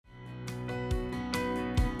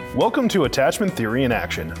Welcome to Attachment Theory in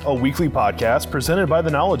Action, a weekly podcast presented by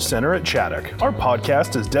the Knowledge Center at Chaddock. Our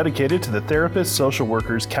podcast is dedicated to the therapists, social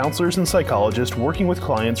workers, counselors, and psychologists working with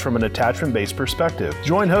clients from an attachment-based perspective.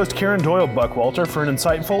 Join host Karen Doyle Buckwalter for an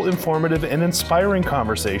insightful, informative, and inspiring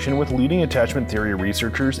conversation with leading attachment theory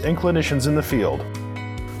researchers and clinicians in the field.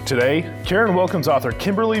 Today, Karen welcomes author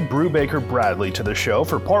Kimberly Brubaker Bradley to the show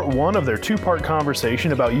for part one of their two-part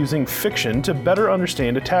conversation about using fiction to better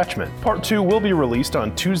understand attachment. Part two will be released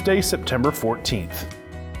on Tuesday, September 14th.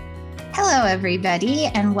 Hello, everybody,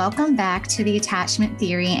 and welcome back to the Attachment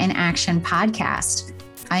Theory in Action podcast.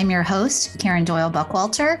 I'm your host, Karen Doyle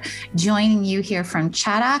Buckwalter, joining you here from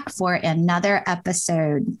Chaddock for another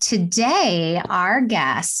episode. Today, our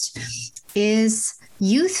guest is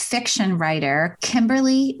youth fiction writer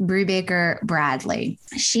Kimberly Brubaker Bradley.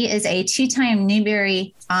 She is a two-time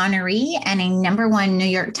Newbery honoree and a #1 New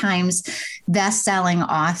York Times best-selling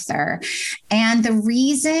author. And the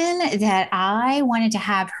reason that I wanted to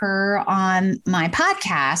have her on my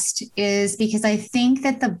podcast is because I think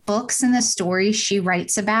that the books and the stories she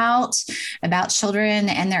writes about children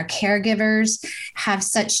and their caregivers have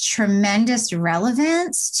such tremendous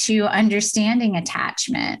relevance to understanding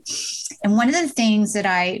attachment. And one of the things that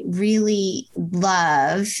I really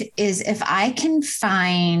love is if I can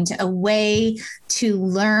find a way to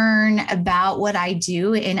learn about what I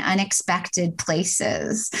do in unexpected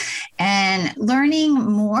places. And learning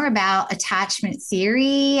more about attachment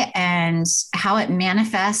theory and how it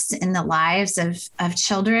manifests in the lives of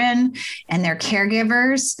children and their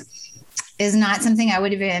caregivers is not something I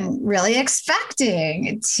would have been really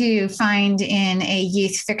expecting to find in a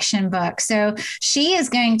youth fiction book. So she is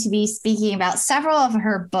going to be speaking about several of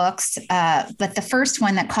her books, but the first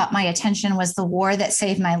one that caught my attention was The War That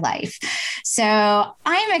Saved My Life. So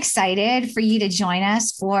I'm excited for you to join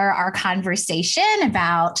us for our conversation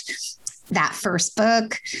about that first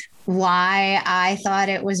book, why I thought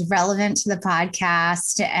it was relevant to the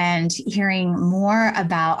podcast, and hearing more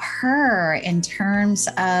about her in terms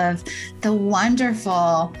of the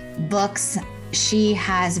wonderful books she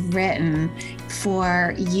has written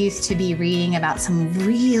for youth to be reading about some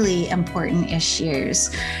really important issues.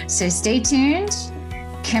 So stay tuned.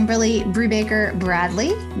 Kimberly Brubaker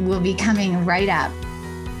Bradley will be coming right up.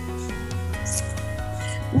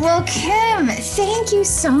 Well, Kim, thank you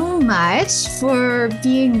so much for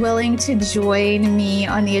being willing to join me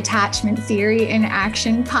on the Attachment Theory in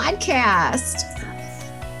Action podcast.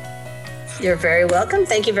 You're very welcome.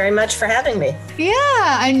 Thank you very much for having me. Yeah,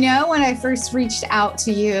 I know when I first reached out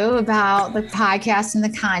to you about the podcast and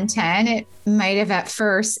the content, it might have at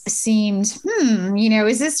first seemed,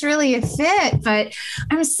 is this really a fit? But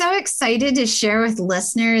I'm so excited to share with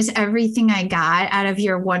listeners everything I got out of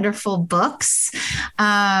your wonderful books.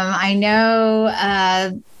 I know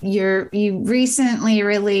you recently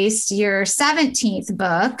released your 17th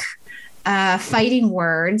book, Fighting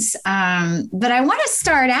Words. But I want to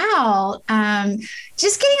start out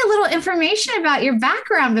just getting a little information about your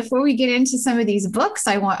background before we get into some of these books.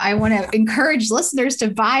 I want to encourage listeners to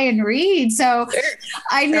buy and read. So sure.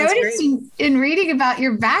 I noticed in reading about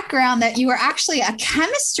your background that you were actually a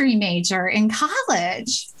chemistry major in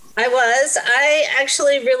college. I was. I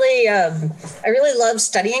actually really love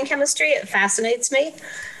studying chemistry. It fascinates me.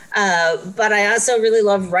 But I also really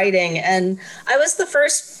love writing. And I was the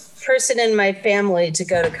first person in my family to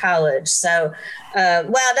go to college. So,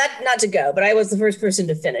 not to go, but I was the first person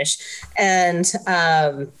to finish. And,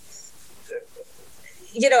 I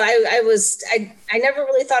never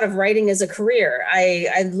really thought of writing as a career.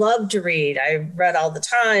 I loved to read. I read all the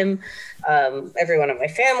time. Everyone in my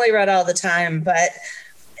family read all the time, but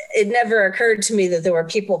it never occurred to me that there were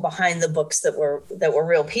people behind the books that were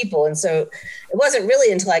real people. And so it wasn't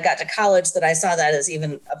really until I got to college that I saw that as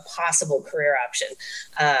even a possible career option.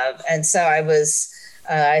 And so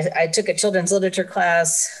I took a children's literature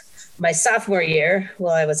class my sophomore year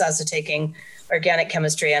while I was also taking organic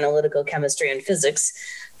chemistry, analytical chemistry, and physics.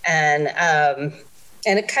 And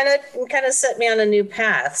it kind of set me on a new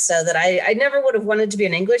path, so that I never would have wanted to be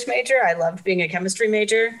an English major. I loved being a chemistry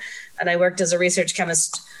major, and I worked as a research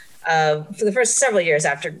chemist for the first several years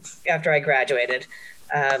after I graduated,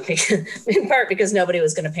 in part because nobody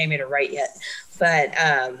was going to pay me to write yet, but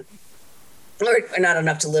or not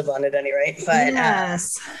enough to live on at any rate. But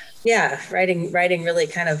yes. Writing really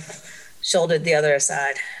kind of shouldered the other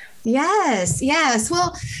side. Yes.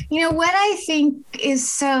 Well, what I think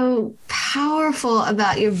is so powerful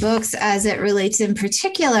about your books as it relates in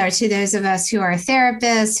particular to those of us who are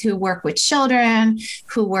therapists, who work with children,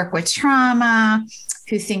 who work with trauma,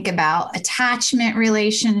 who think about attachment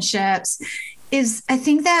relationships, is I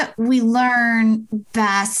think that we learn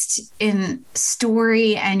best in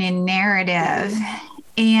story and in narrative.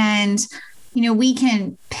 And, we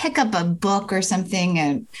can pick up a book or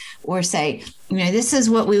something or say, this is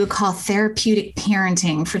what we would call therapeutic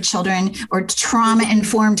parenting for children, or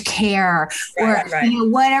trauma-informed care, or,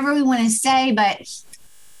 whatever we want to say. But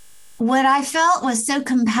what I felt was so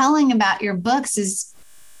compelling about your books is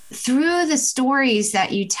through the stories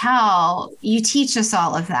that you tell, you teach us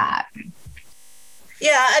all of that.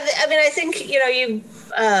 Yeah, I think,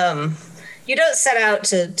 you don't set out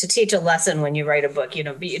to teach a lesson when you write a book.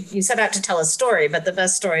 You set out to tell a story, but the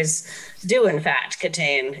best stories do, in fact,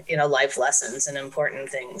 contain, life lessons and important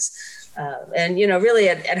things. And really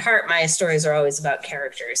at heart, my stories are always about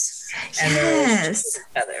characters and their relationships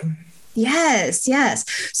with each other. Yes.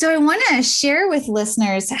 So I want to share with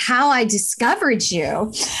listeners how I discovered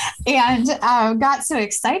you and got so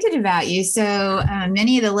excited about you. So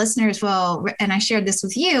many of the listeners will, and I shared this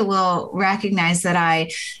with you, will recognize that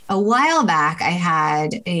a while back, I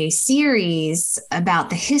had a series about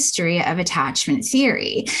the history of attachment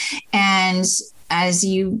theory. And as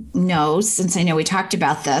you know, since I know we talked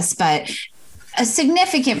about this, but a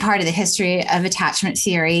significant part of the history of attachment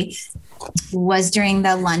theory was during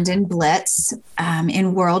the London Blitz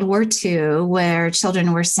in World War II, where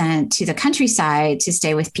children were sent to the countryside to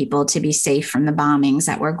stay with people to be safe from the bombings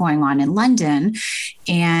that were going on in London.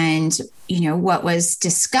 And, what was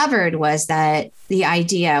discovered was that the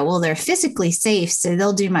idea, well, they're physically safe, so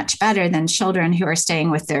they'll do much better than children who are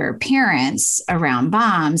staying with their parents around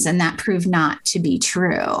bombs. And that proved not to be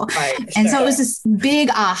true. Right, and so it was this big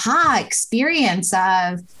aha experience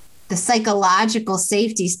of the psychological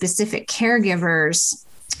safety specific caregivers,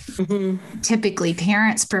 typically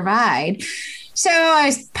parents provide. So I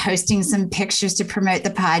was posting some pictures to promote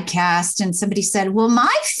the podcast, and somebody said, well,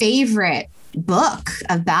 my favorite book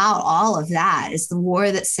about all of that is The War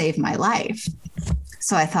That Saved My Life.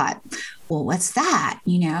 So I thought, well, what's that?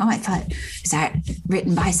 I thought, is that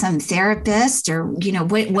written by some therapist, or,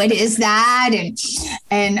 what is that?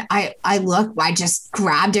 And I just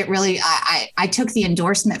grabbed it really. I took the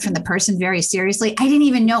endorsement from the person very seriously. I didn't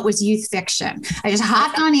even know it was youth fiction. I just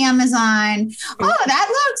hopped on Amazon. Oh,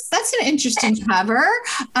 that's an interesting cover.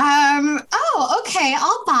 Okay,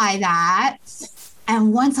 I'll buy that.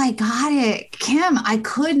 And once I got it, Kim, I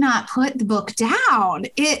could not put the book down.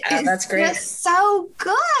 That's great. It's so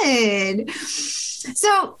good.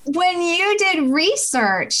 So when you did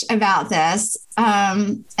research about this,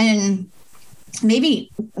 and maybe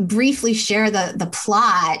briefly share the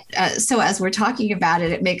plot. So as we're talking about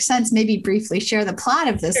it, it makes sense. Maybe briefly share the plot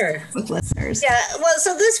of this with listeners. Yeah, well,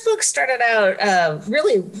 so this book started out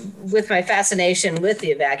really with my fascination with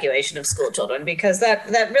the evacuation of school children, because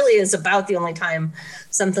that really is about the only time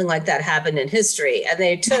something like that happened in history. And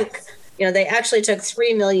they took, they actually took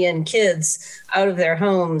 3 million kids out of their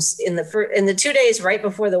homes in the 2 days right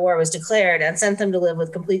before the war was declared, and sent them to live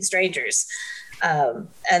with complete strangers. And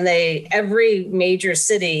every major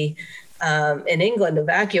city in England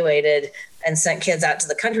evacuated and sent kids out to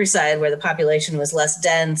the countryside where the population was less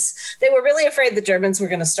dense. They were really afraid the Germans were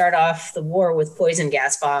going to start off the war with poison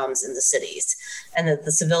gas bombs in the cities, and that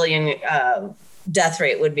the civilian death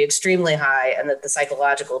rate would be extremely high, and that the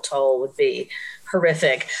psychological toll would be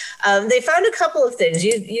horrific. They found a couple of things.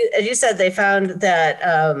 As you said, they found that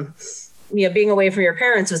being away from your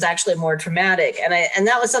parents was actually more traumatic. And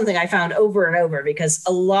that was something I found over and over, because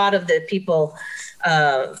a lot of the people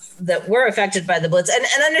that were affected by the Blitz,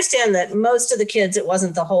 and understand that most of the kids, it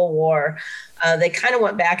wasn't the whole war. They kind of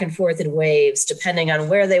went back and forth in waves, depending on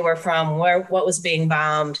where they were from, what was being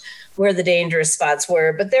bombed, where the dangerous spots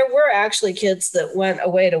were. But there were actually kids that went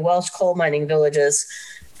away to Welsh coal mining villages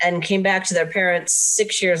and came back to their parents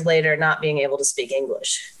 6 years later, not being able to speak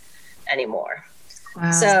English anymore.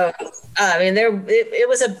 Wow. So, it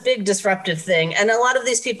was a big disruptive thing. And a lot of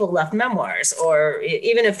these people left memoirs, or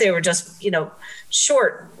even if they were just,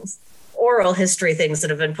 short oral history things that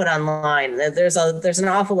have been put online, there's an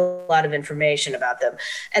awful lot of information about them.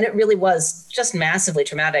 And it really was just massively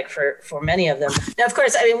traumatic for many of them. Now, of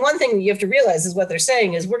course, one thing you have to realize is what they're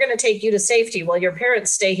saying is, we're going to take you to safety while your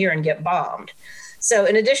parents stay here and get bombed. So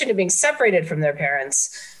in addition to being separated from their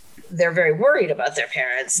parents, they're very worried about their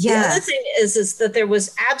parents. Yeah. The other thing is that there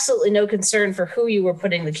was absolutely no concern for who you were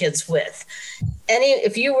putting the kids with.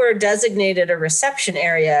 If you were designated a reception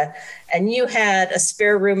area and you had a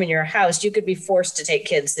spare room in your house, you could be forced to take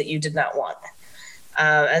kids that you did not want.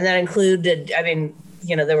 And that included,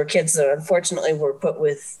 there were kids that unfortunately were put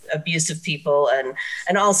with abusive people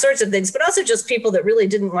and all sorts of things, but also just people that really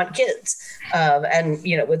didn't want kids, and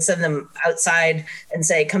would send them outside and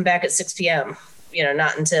say, come back at 6 p.m.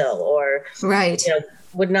 not until, or, right.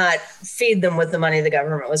 Would not feed them with the money the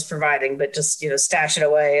government was providing, but just, stash it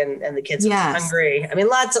away and the kids were hungry. I mean,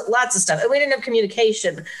 lots of stuff. And we didn't have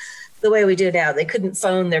communication the way we do now. They couldn't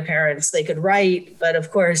phone their parents. They could write. But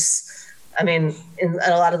of course, I mean, in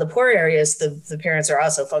a lot of the poor areas, the parents are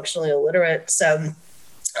also functionally illiterate. So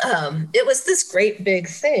it was this great big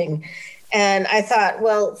thing. And I thought,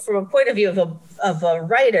 well, from a point of view of a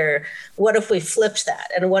writer, what if we flipped that?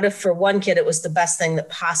 And what if for one kid, it was the best thing that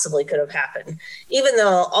possibly could have happened? Even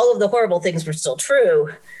though all of the horrible things were still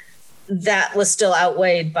true, that was still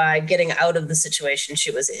outweighed by getting out of the situation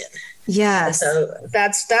she was in. Yes. And so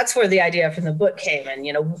that's where the idea from the book came. And,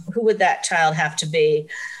 who would that child have to be?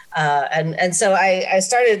 And so I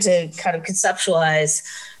started to kind of conceptualize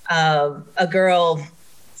a girl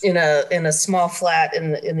in a small flat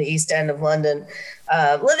in the East End of London,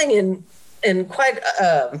 living in quite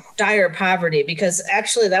dire poverty, because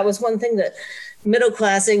actually that was one thing that middle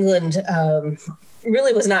class England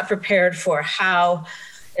really was not prepared for, how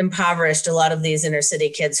impoverished a lot of these inner city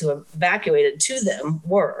kids who evacuated to them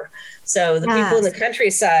were. So the people in the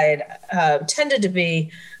countryside tended to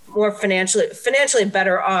be more financially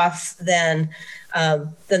better off than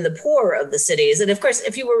the poor of the cities. And of course,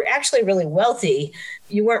 if you were actually really wealthy,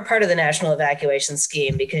 you weren't part of the national evacuation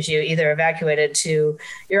scheme, because you either evacuated to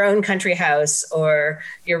your own country house or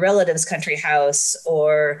your relative's country house,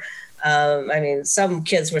 or some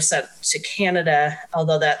kids were sent to Canada,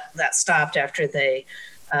 although that stopped after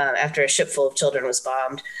after a ship full of children was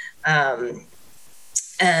bombed.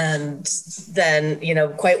 And then,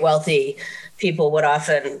 quite wealthy people would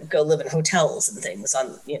often go live in hotels and things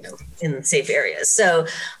in safe areas. So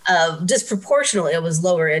disproportionately, it was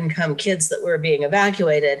lower income kids that were being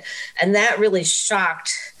evacuated. And that really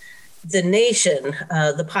shocked the nation,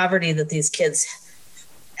 the poverty that these kids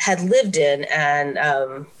had lived in, and,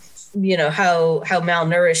 how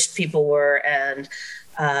malnourished people were. And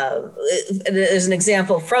there's an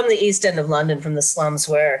example from the East End of London, from the slums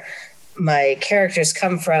where my characters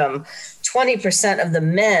come from. 20% of the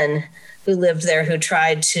men who lived there, who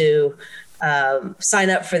tried to sign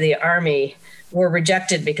up for the army, were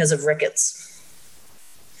rejected because of rickets,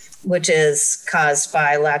 which is caused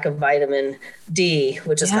by lack of vitamin D,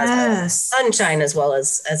 which is caused by sunshine as well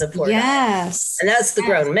as a poor diet. And that's the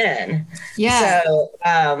grown men. Yeah. So,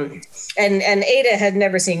 and Ada had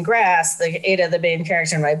never seen grass, Ada, the main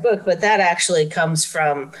character in my book, but that actually comes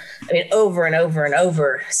from, over and over and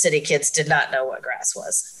over, city kids did not know what grass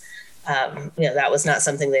was. That was not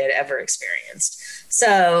something they had ever experienced.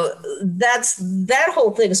 So that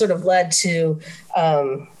whole thing sort of led to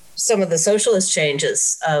some of the socialist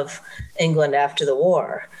changes of England after the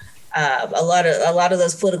war. A lot of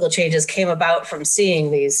those political changes came about from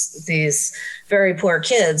seeing these very poor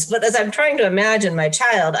kids. But as I'm trying to imagine my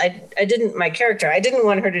child, I didn't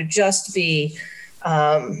want her to just be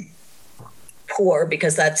poor,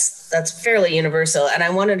 because that's fairly universal. And I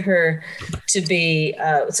wanted her to be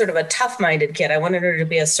sort of a tough-minded kid. I wanted her to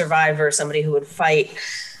be a survivor, somebody who would fight.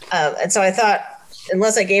 And so I thought,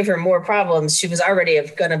 unless I gave her more problems, she was already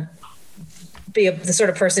going to be the sort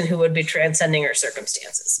of person who would be transcending her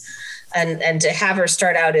circumstances. And to have her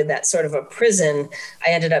start out in that sort of a prison,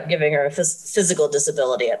 I ended up giving her a physical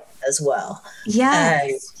disability as well. Yeah.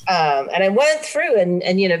 And I went through and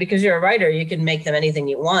because you're a writer, you can make them anything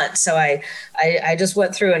you want. So I just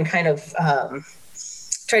went through and kind of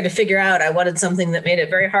tried to figure out, I wanted something that made it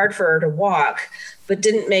very hard for her to walk, but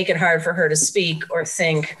didn't make it hard for her to speak or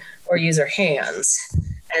think or use her hands.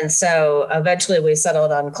 And so eventually we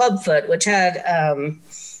settled on Clubfoot, which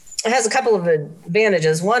it has a couple of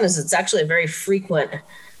advantages. One is it's actually a very frequent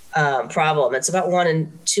problem. It's about 1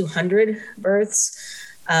 in 200 births.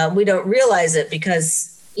 We don't realize it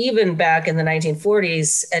because even back in the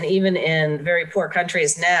 1940s and even in very poor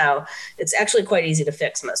countries now, it's actually quite easy to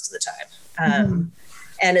fix most of the time.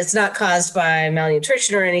 And it's not caused by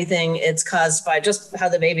malnutrition or anything. It's caused by just how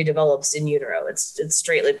the baby develops in utero. It's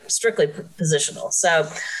strictly positional. So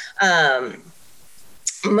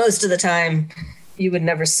most of the time, you would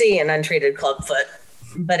never see an untreated clubfoot,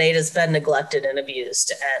 but Ada's been neglected and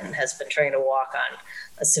abused and has been trying to walk on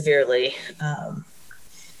a severely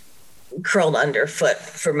curled underfoot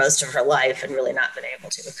for most of her life and really not been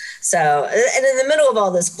able to. So, and in the middle of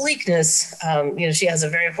all this bleakness, she has a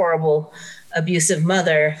very horrible, abusive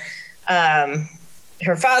mother.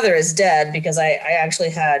 Her father is dead because I actually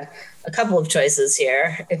had a couple of choices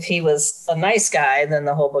here. If he was a nice guy, then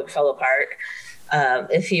the whole book fell apart.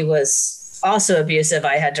 If he was also abusive,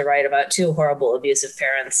 I had to write about 2 horrible abusive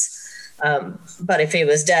parents But if he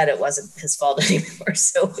was dead, it wasn't his fault anymore.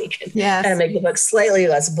 So we could Yes. kind of make the book slightly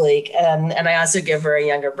less bleak. And I also give her a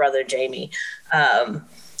younger brother, Jamie.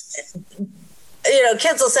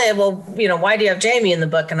 Kids will say, well, why do you have Jamie in the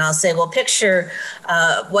book? And I'll say, well, picture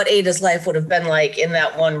what Ada's life would have been like in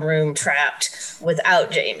that one room trapped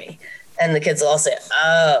without Jamie. And the kids will all say,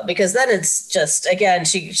 oh, because then it's just, again,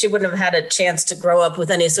 she wouldn't have had a chance to grow up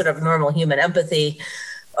with any sort of normal human empathy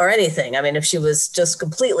or anything. I mean, if she was just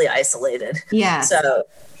completely isolated. Yeah. So,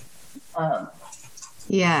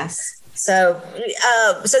 yes. So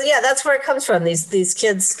yeah, that's where it comes from. These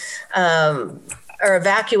kids are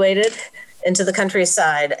evacuated into the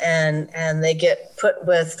countryside, and they get put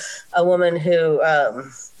with a woman who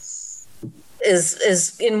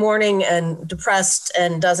is in mourning and depressed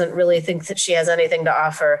and doesn't really think that she has anything to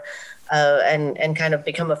offer, and kind of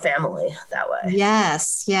become a family that way.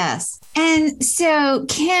 Yes, yes. And so,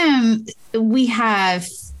 Kim, we have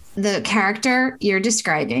the character you're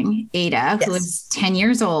describing, Ada, Yes. who is 10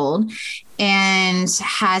 years old and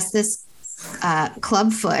has this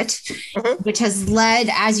clubfoot, which has led,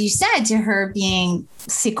 as you said, to her being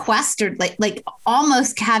sequestered, like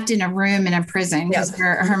almost kept in a room in a prison, because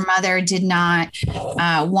her mother did not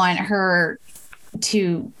want her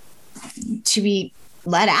to be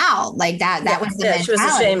let out. Like that was the mentality. She was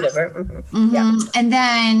ashamed of her. Mm-hmm. Yeah. And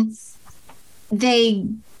then they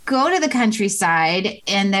go to the countryside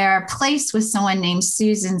and they're placed with someone named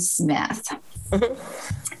Susan Smith.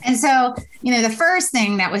 And so, the first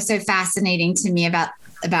thing that was so fascinating to me about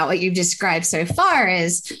what you've described so far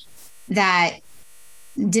is that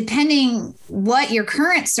depending what your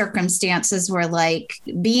current circumstances were like,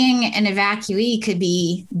 being an evacuee could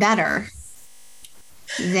be better.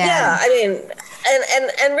 Yeah, I mean,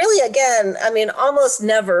 and really, again, I mean, almost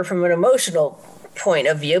never from an emotional point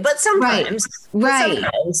of view, but sometimes, right.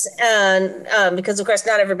 And because of course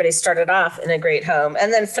not everybody started off in a great home,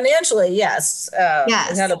 and then financially, yes,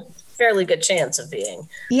 it had a fairly good chance of being.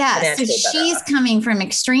 Yeah, so she's off. Coming from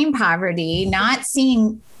extreme poverty, not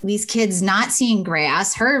seeing these kids, not seeing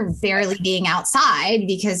grass, her barely being outside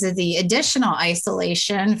because of the additional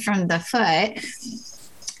isolation from the foot.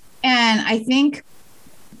 And I think,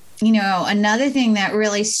 another thing that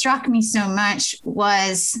really struck me so much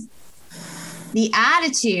was the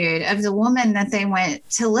attitude of the woman that they went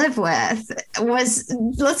to live with.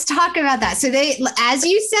 Let's talk about that. So they, as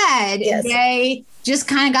you said, yes. They just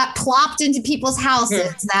kind of got plopped into people's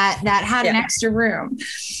houses that had an extra room.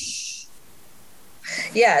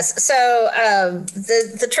 Yes. So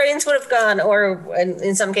the trains would have gone, or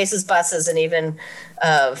in some cases buses and even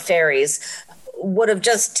ferries, would have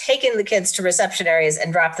just taken the kids to reception areas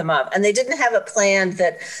and dropped them off. And they didn't have it planned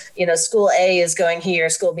that, school A is going here,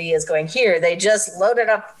 school B is going here. They just loaded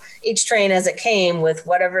up each train as it came with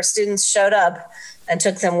whatever students showed up and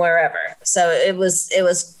took them wherever. So it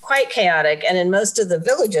was quite chaotic. And in most of the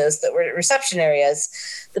villages that were reception areas,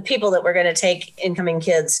 the people that were going to take incoming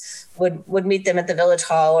kids would meet them at the village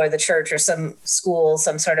hall or the church or some school,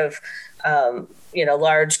 some sort of,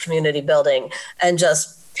 large community building, and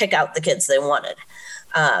just pick out the kids they wanted.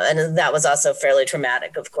 And that was also fairly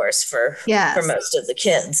traumatic, of course, for most of the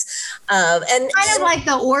kids. And kind of like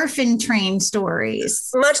the orphan train stories.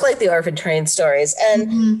 Much like the orphan train stories.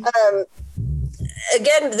 And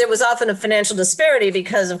again, there was often a financial disparity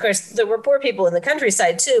because, of course, there were poor people in the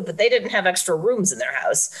countryside too, but they didn't have extra rooms in their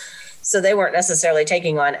house. So they weren't necessarily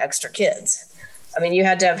taking on extra kids. I mean, you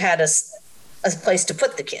had to have had a place to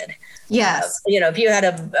put the kid. Yes. If you had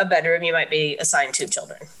a bedroom, you might be assigned 2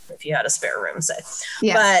 children if you had a spare room, say.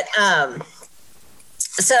 Yeah. But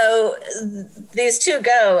so these two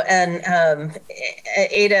go, and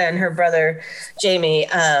Ada and her brother Jamie,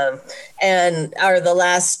 and are the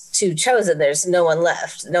last 2 chosen. There's no one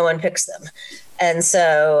left. No one picks them. And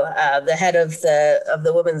so the head of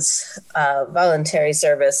the Women's Voluntary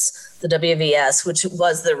Service, the WVS, which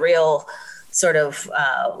was the real sort of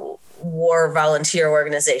war volunteer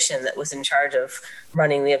organization that was in charge of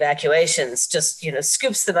running the evacuations, just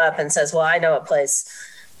scoops them up and says, well, I know a place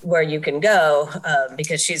where you can go,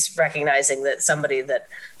 because she's recognizing that somebody that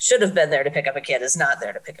should have been there to pick up a kid is not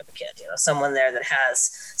there to pick up a kid. Someone in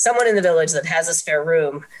the village that has a spare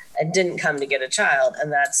room and didn't come to get a child,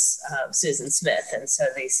 and that's Susan Smith. And so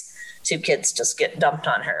these 2 kids just get dumped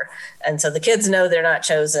on her, and so the kids know they're not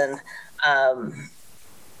chosen.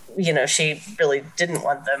 She really didn't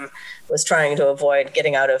want them, was trying to avoid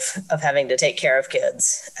getting out of having to take care of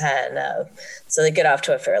kids. And so they get off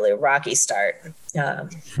to a fairly rocky start.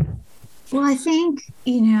 Well, I think,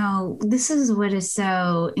 this is what is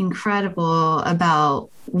so incredible about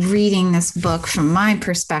reading this book from my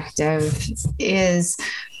perspective is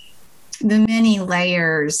the many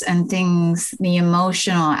layers and things, the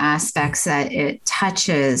emotional aspects that it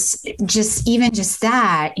touches, just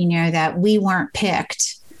that, that we weren't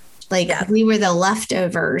picked, we were the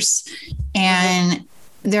leftovers, and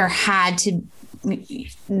there had to.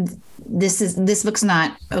 This book's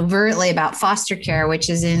not overtly about foster care, which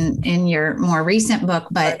is in your more recent book,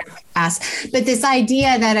 but this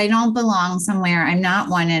idea that I don't belong somewhere, I'm not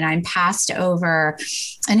wanted, I'm passed over,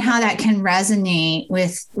 and how that can resonate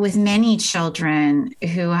with many children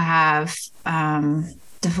who have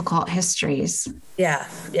difficult histories. Yeah.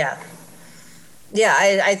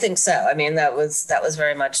 I think so. I mean, that was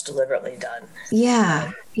very much deliberately done.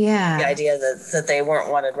 Yeah. The idea that they weren't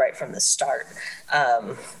wanted right from the start.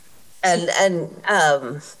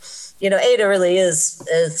 Ada really is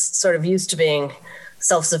sort of used to being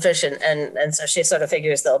self-sufficient, and so she sort of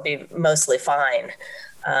figures they'll be mostly fine.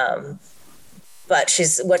 But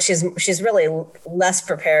she's really less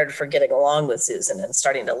prepared for getting along with Susan and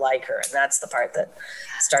starting to like her, and that's the part that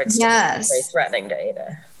starts to be very threatening to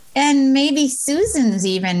Ada. And maybe Susan's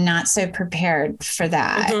even not so prepared for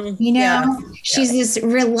that. Mm-hmm. She's this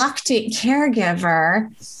reluctant caregiver,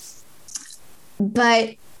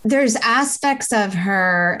 but there's aspects of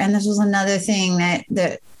her, and this was another thing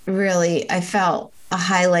that really I felt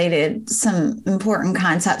highlighted some important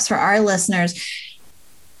concepts for our listeners.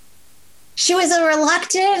 She was a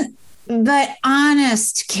reluctant but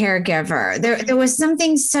honest caregiver. There was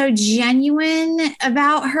something so genuine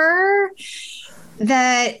about her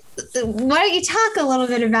that. Why don't you talk a little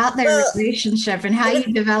bit about their relationship and how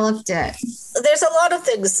you developed it? There's a lot of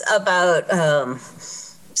things about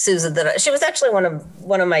Susan that she was actually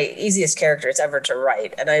one of my easiest characters ever to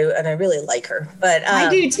write, and I really like her. But I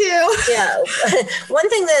do too. Yeah, one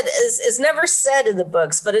thing that is never said in the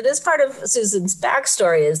books, but it is part of Susan's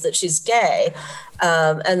backstory, is that she's gay,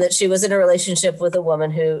 and that she was in a relationship with a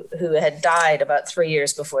woman who had died about 3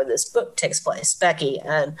 years before this book takes place, Becky,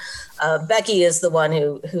 and Becky is the one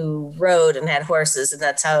who rode and had horses, and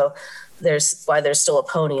that's how there's still a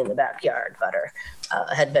pony in the backyard. Butter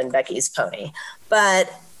had been Becky's pony,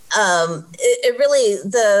 but it really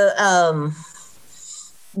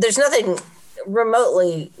there's nothing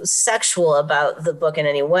remotely sexual about the book in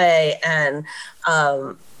any way, and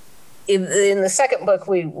in the second book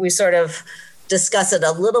we sort of discuss it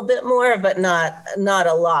a little bit more, but not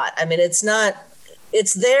a lot. I mean, it's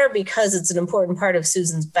there because it's an important part of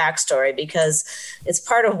Susan's backstory, because it's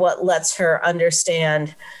part of what lets her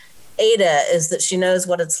understand Ada, is that she knows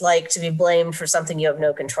what it's like to be blamed for something you have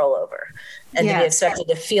no control over, and to be expected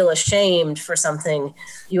to feel ashamed for something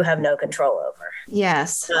you have no control over.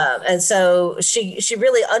 Yes. And so she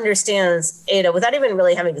really understands Ada without even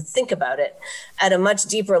really having to think about it, at a much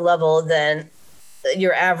deeper level than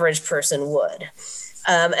your average person would.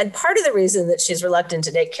 And part of the reason that she's reluctant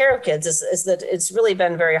to take care of kids is that it's really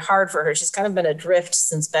been very hard for her. She's kind of been adrift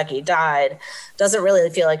since Becky died, doesn't really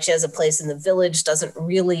feel like she has a place in the village, doesn't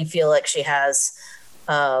really feel like she has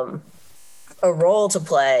a role to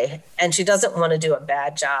play, and she doesn't want to do a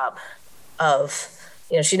bad job of,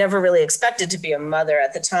 she never really expected to be a mother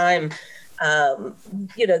at the time.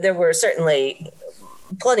 There were certainly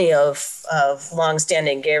plenty of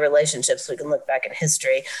longstanding gay relationships. We can look back in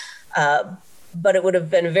history. But it would have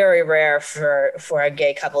been very rare for a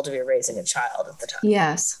gay couple to be raising a child at the time.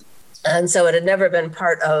 Yes. And so it had never been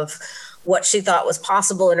part of what she thought was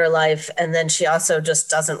possible in her life. And then she also just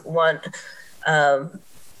doesn't want to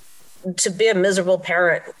be a miserable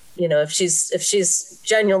parent. If she's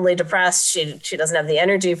genuinely depressed, she doesn't have the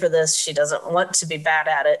energy for this. She doesn't want to be bad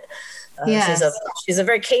at it. Yes. She's a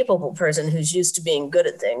very capable person who's used to being good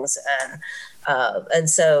at things. And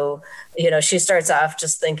so, she starts off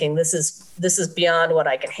just thinking, this is beyond what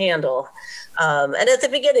I can handle. And at the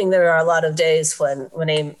beginning, there are a lot of days when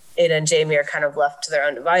Ada and Jamie are kind of left to their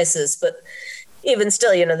own devices. But even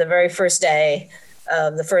still, the very first day,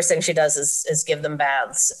 the first thing she does is give them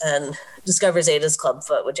baths, and discovers Ada's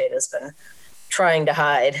clubfoot, which Ada's been trying to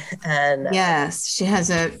hide. And yes, she has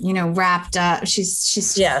it, wrapped up.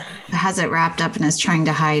 She's has it wrapped up and is trying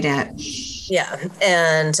to hide it. Yeah.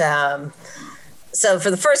 And so for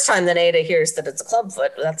the first time, then Ada hears that it's a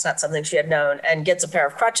clubfoot. That's not something she had known, and gets a pair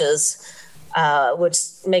of crutches, which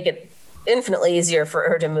make it infinitely easier for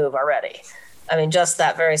her to move already. I mean, just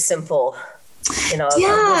that very simple, a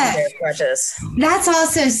pair of crutches. That's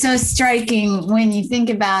also so striking when you think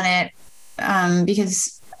about it,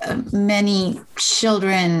 because many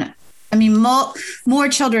children, more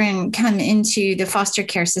children come into the foster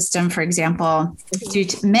care system, for example, due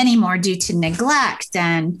to neglect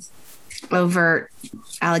and overt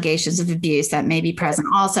allegations of abuse that may be present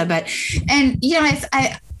also. But,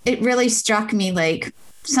 it really struck me, like,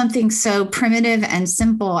 something so primitive and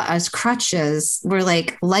simple as crutches were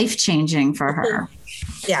like life-changing for her.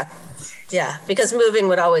 Yeah, because moving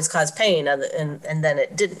would always cause pain, and then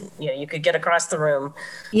it didn't. You could get across the room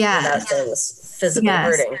without things physically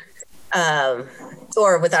hurting,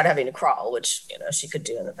 or without having to crawl, which she could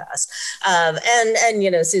do in the past.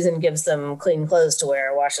 And Susan gives them clean clothes to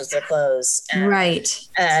wear, washes their clothes,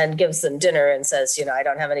 and gives them dinner, and says, I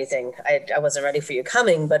don't have anything. I wasn't ready for you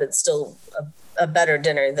coming, but it's still a better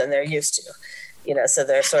dinner than they're used to. So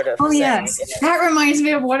they're sort of. Oh, yes. That reminds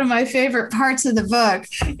me of one of my favorite parts of the book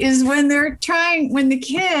is when the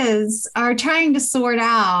kids are trying to sort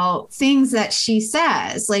out things that she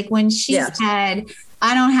says, like when she said,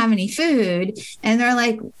 I don't have any food. And they're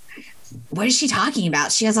like, what is she talking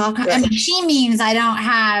about? She has all kinds. I mean, she means I don't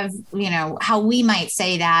have, how we might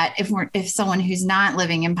say that if someone who's not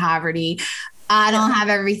living in poverty, I don't have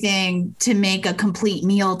everything to make a complete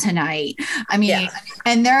meal tonight. I mean,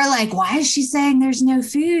 and they're like, why is she saying there's no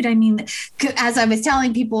food? I mean, as I was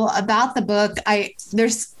telling people about the book,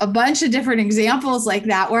 there's a bunch of different examples like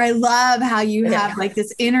that where I love how you have like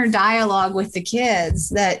this inner dialogue with the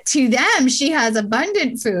kids that to them, she has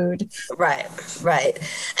abundant food. Right.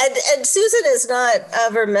 And Susan is not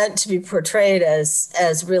ever meant to be portrayed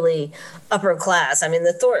as really upper class. I mean,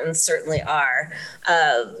 the Thorntons certainly are.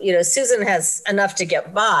 Susan has enough to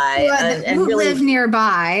get by, and who really live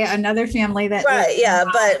nearby, another family that but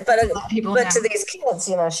to these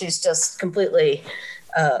kids, she's just completely,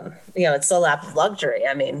 it's the lap of luxury.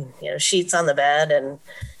 I mean, sheets on the bed and.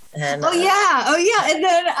 And and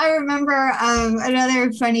then I remember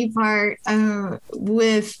another funny part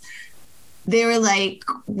with. They were like,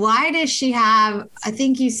 why does she have, I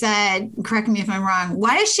think you said, correct me if I'm wrong,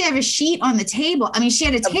 why does she have a sheet on the table? I mean, she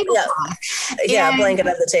had a tablecloth. A blanket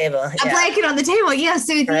on the table. A blanket on the table. Yeah.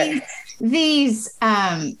 So these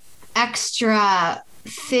extra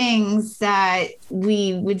things that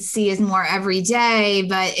we would see as more everyday,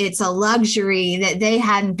 but it's a luxury that they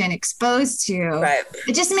hadn't been exposed to. Right.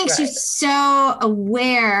 It just makes you so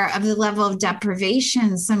aware of the level of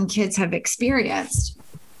deprivation some kids have experienced.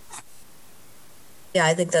 Yeah,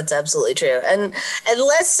 I think that's absolutely true. And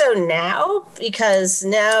less so now, because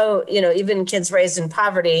now, even kids raised in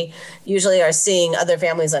poverty usually are seeing other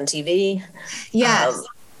families on TV. Yes.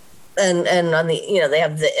 And on the, they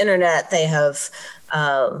have the internet, they have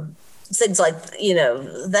things like,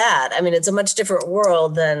 that. I mean, it's a much different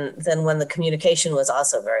world than when the communication was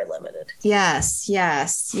also very limited. Yes.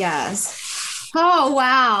 Oh,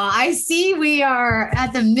 wow. I see we are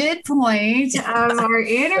at the midpoint of our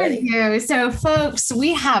interview. So, folks,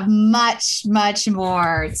 we have much, much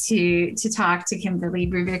more to talk to Kimberly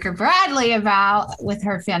Brubaker Bradley about with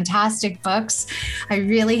her fantastic books. I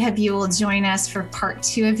really hope you will join us for part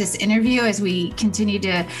 2 of this interview as we continue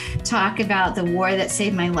to talk about The War That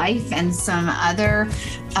Saved My Life and some other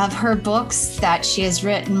of her books that she has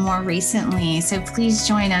written more recently. So please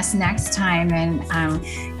join us next time. And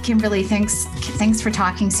Kimberly, thanks for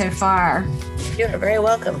talking so far. You're very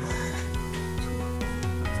welcome.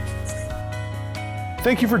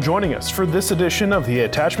 Thank you for joining us for this edition of the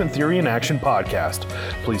Attachment Theory in Action podcast.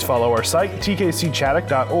 Please follow our site,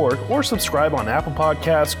 tkcchaddock.org, or subscribe on Apple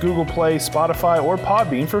Podcasts, Google Play, Spotify, or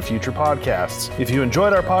Podbean for future podcasts. If you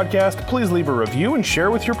enjoyed our podcast, please leave a review and share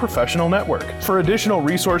with your professional network. For additional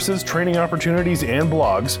resources, training opportunities, and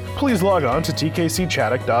blogs, please log on to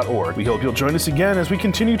tkcchaddock.org. We hope you'll join us again as we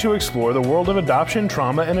continue to explore the world of adoption,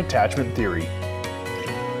 trauma, and attachment theory.